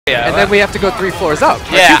Yeah, and then we have to go 3 floors up.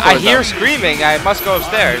 Yeah, I hear screaming. I must go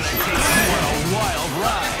upstairs.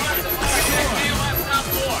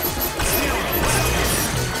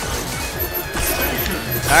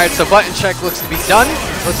 All right, so button check looks to be done.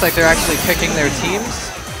 Looks like they're actually picking their teams.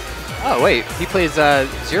 Oh wait, he plays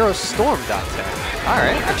Zero Storm Dante. All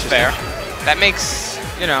right, that's fair. That makes,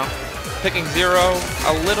 you know, picking Zero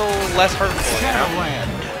a little less hurtful, you know.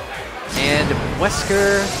 And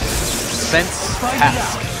Wesker Spence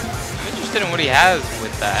Task. I'm interested in what he has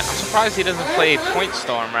with that. I'm surprised he doesn't play Point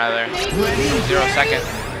Storm rather. 0 second.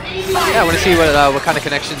 Yeah, I want to see what kind of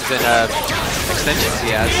connections and extensions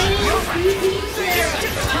he has.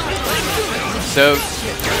 So,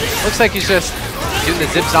 looks like he's just doing the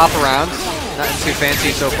zip zop around. Nothing too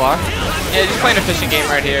fancy so far. Yeah, just playing a fishing game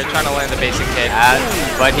right here, trying to land the basic hit.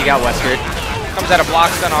 But he got Weskered. Comes out of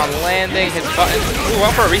block stun on landing, his button. Ooh,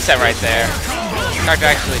 went for a reset right there. Tried to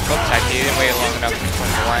actually flip tech, he didn't wait long enough for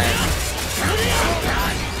him to land.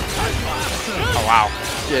 Oh wow.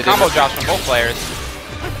 Yeah, combo drops from both players.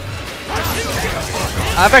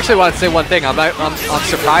 I actually want to say one thing. I'm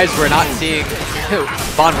surprised we're not seeing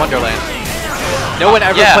Bond Wonderland. No one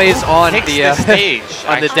ever plays on the stage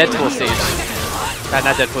on the Deadpool stage.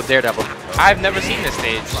 Not Deadpool, Daredevil. I've never seen this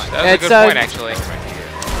stage. That was a good point, actually.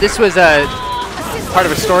 This was part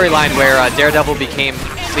of a storyline where Daredevil became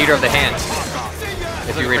leader of the Hand.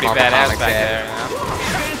 If you read Marvel badass comics, back there. Yeah.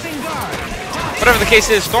 Whatever the case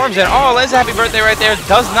is, Storm's in. Oh, Len's happy birthday right there.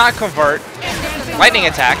 Does not convert. Lightning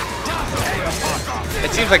attack.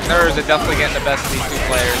 It seems like nerves are definitely getting the best of these two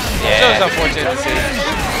players. Yeah. So it's unfortunate to see.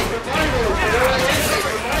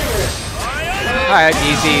 Alright,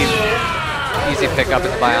 easy pickup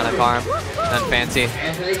in the bionic arm. Nothing fancy.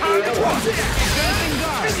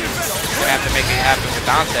 Gonna have to make it happen with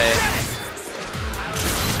Dante.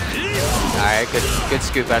 Alright, good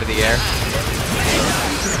scoop out of the air.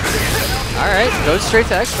 Alright, goes straight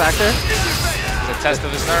to X Factor. It's a test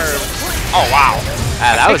of his nerves. Oh wow.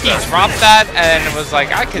 That was he dropped that and was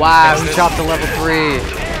like, I could. Wow, he dropped to level 3.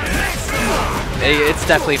 It's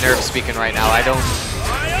definitely nerve speaking right now. I don't.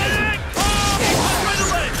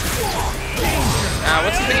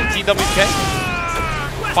 What's his name? TWK?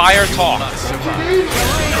 Fire Talk.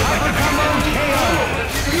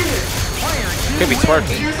 Could be Twerk.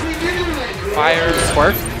 Fire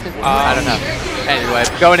Twerk? I don't know. Anyway,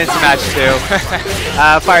 going into match 2.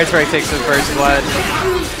 Fire Twerk takes the first blood.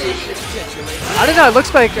 I don't know, it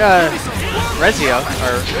looks like Reizo,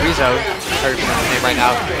 or Reizo, hard to pronounce his name right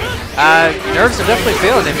now. Nerves are definitely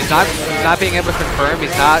feeling him. He's not being able to confirm.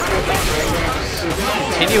 He's not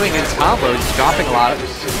continuing his combos. He's dropping a lot.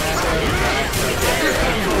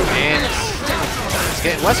 And he's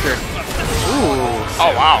getting Wesker. Ooh.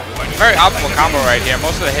 Oh wow. Very optimal combo right here.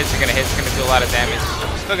 Most of the hits are gonna hit. It's gonna do a lot of damage.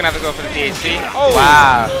 Still gonna have to go for the DHC. Oh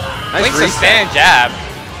wow. Nice Links a stand jab.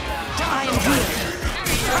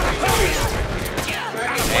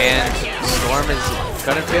 And Storm is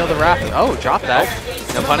gonna fail the wrap. Oh, drop that.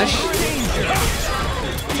 No punish.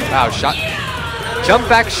 Wow, shot. Jump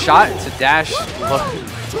back shot to dash. Look.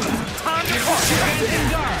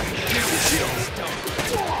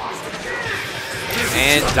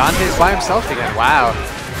 And Dante's by himself again. Wow.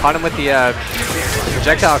 Caught him with the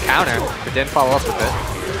projectile counter, but didn't follow up with it.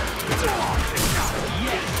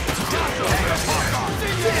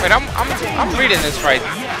 Wait, I'm reading this right.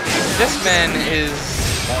 This man is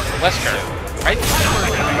Wesker, right?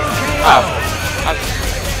 Oh.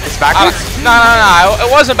 It's backwards? No. It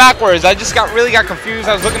wasn't backwards. I just really got confused.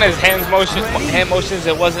 I was looking at his hand motions.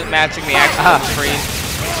 It wasn't matching the action on the screen.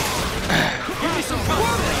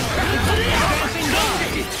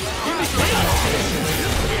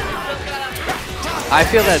 I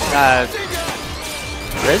feel that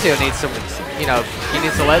Reizo needs some, he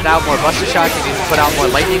needs to let out more Buster Shots. He needs to put out more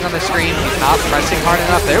lightning on the screen. He's not pressing hard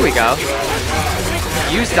enough. There we go.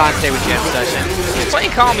 Use Dante with Jam Session. He's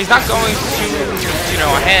playing calm. He's not going to,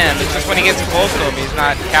 a hand. It's just when he gets close to him, he's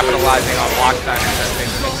not capitalizing on block time and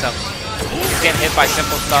things mix up. He's getting hit by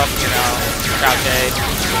simple stuff, crouch A.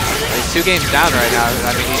 He's 2 games down right now.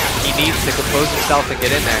 I mean, he needs to compose himself and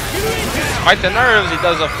get in there. Despite the nerves, he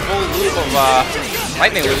does a full loop of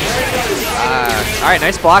lightning loops. All right,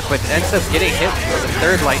 nice block, but ends up getting hit for the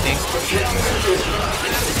 3rd lightning.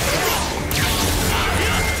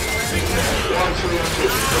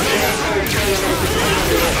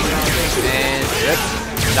 And zip,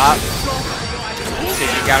 stop. See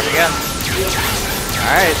if you got him again.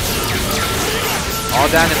 All right. All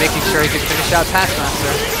down to making sure he can finish out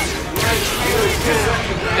Taskmaster.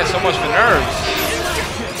 Yeah, so much for nerves.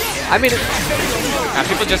 I mean, now,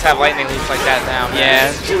 people just have lightning loops like that now. Yeah.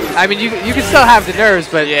 I mean, you can still have the nerves,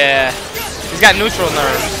 but yeah, he's He's got neutral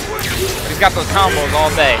nerves, but he's got those combos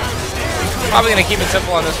all day. Probably gonna keep it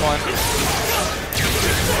simple on this one.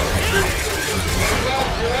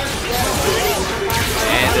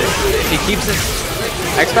 And if he keeps his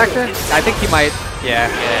X Factor, I think he might.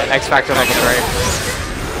 Yeah. X Factor level 3.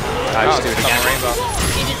 Just do it again. Rainbow.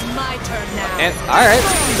 It is my turn now. And all right,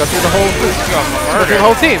 go through the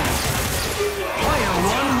whole team.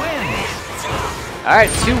 All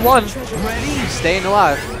right, 2-1. Staying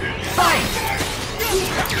alive.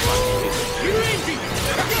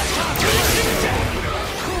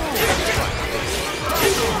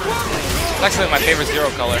 It's actually my favorite Zero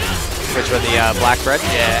color. Which one, the black red?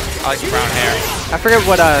 Yeah, I like the brown hair. I forget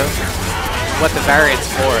what the variant's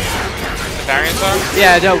for. The variants are?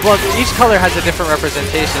 Yeah, no. Well, each color has a different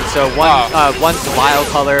representation. So one's the wild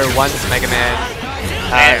color, one's Mega Man.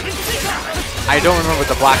 I don't remember what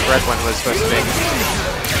the black red one was supposed to be.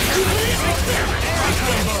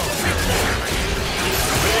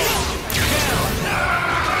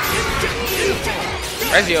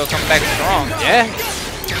 Reizo coming back strong. Yeah.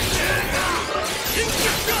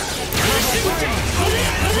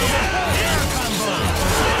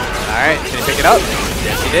 Alright, can he pick it up?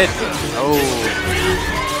 Yes, he did. Oh.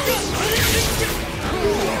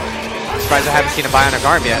 I'm surprised I haven't seen a bionic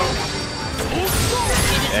arm yet.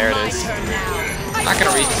 There it is. I'm not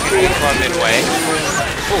gonna reach the club midway.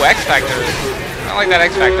 Ooh, X Factor. I like that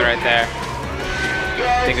X Factor right there.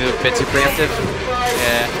 Think it was a bit too preemptive?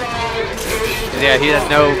 Yeah. Yeah, he has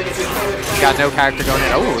no, he's got no character going in.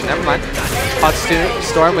 Oh, never mind. Hot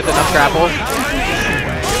Storm with enough grapple.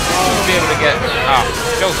 He'll be able to get,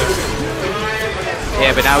 kills him.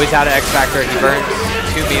 Yeah, but now he's out of X Factor. He burns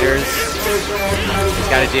 2 meters. He's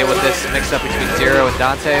got to deal with this mix up between Zero and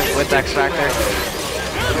Dante with X Factor.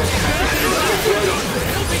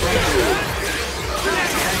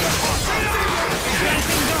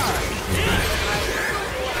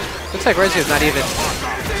 Looks like Reizo's not even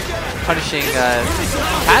punishing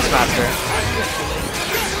Taskmaster.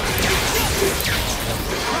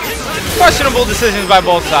 Questionable decisions by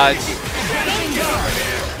both sides.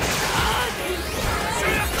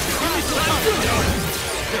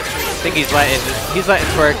 I think he's letting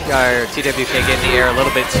Twerk or TWK get in the air a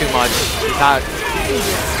little bit too much. He's not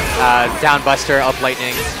down Buster, up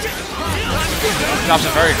Lightning. Drops a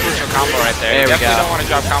very crucial combo right there. There You we definitely go. don't want to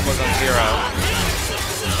drop combos on Zero.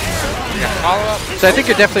 Follow up. So I think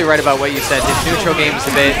you're definitely right about what you said. His neutral game's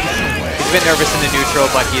he's a bit nervous in the neutral,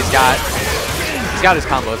 but he's got his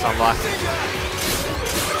combos on lock.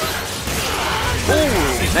 Ooh,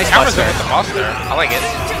 nice cameras Buster. with the Buster. I like it.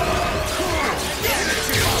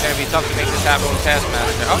 It's gonna be tough to make this happen with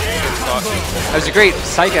Taskmaster. Oh, good spot. That was a great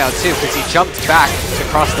psych out too, because he jumped back to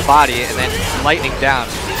cross the body and then lightning down.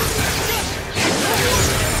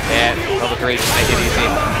 Yeah, level 3, just make it easy.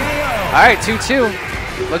 All right, 2-2.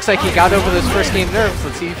 Looks like he got over those first game nerves.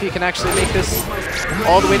 Let's see if he can actually make this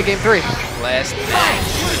all the way to game 3. Last match.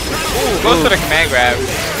 Ooh, goes for the command grab.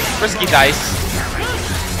 Risky dice.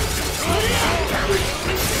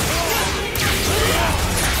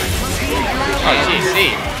 Oh,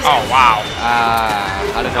 GC. Oh, wow.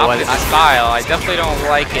 I don't know what style. I definitely don't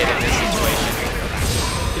like it in this situation.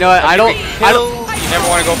 You know what? I don't. You never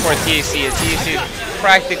want to go for a TAC. A TAC is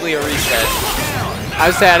practically a reset. I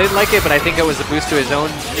would say I didn't like it, but I think it was a boost to his own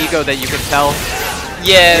ego that you can tell.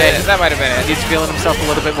 Yeah, that might have been it. He's feeling himself a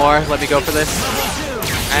little bit more. Let me go for this.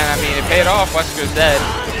 And I mean, it paid off. Wesker's dead.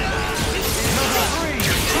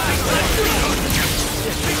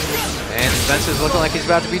 And Spencer's looking like he's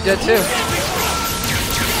about to be dead too.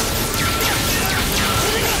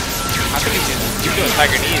 I think he's doing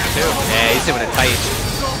Tiger Knees too. Yeah, he's doing it tight.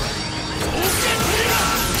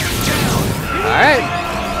 All right.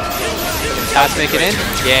 Toss make it in.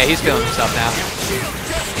 Yeah, he's feeling himself now.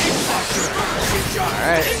 All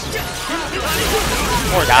right.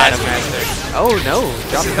 Poor Taskmaster. Oh no!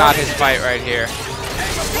 This is not his fight right here.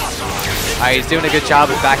 Alright, he's doing a good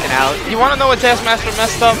job of backing out. You want to know what Taskmaster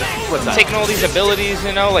messed up? What's that? Taking all these abilities,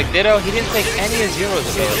 you know, like Ditto. He didn't take any of Zero's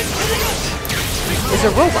abilities. It's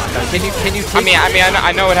a robot though. Can you take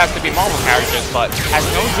I know it has to be Marvel characters, but has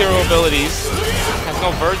no Zero abilities, has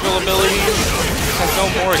no Virgil abilities, has no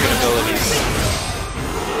Morrigan abilities.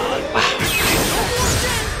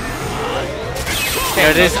 You know,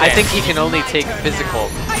 it is, I think he can only take physical.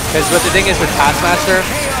 Because what the thing is with Taskmaster,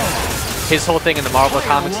 his whole thing in the Marvel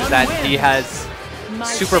comics is that he has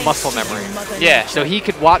super muscle memory. Yeah. So he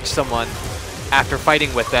could watch someone after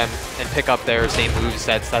fighting with them and pick up their same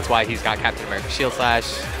movesets. That's why he's got Captain America Shield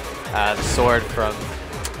Slash, the sword from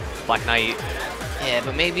Black Knight. Yeah,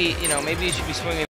 but maybe, you know, maybe you should be swinging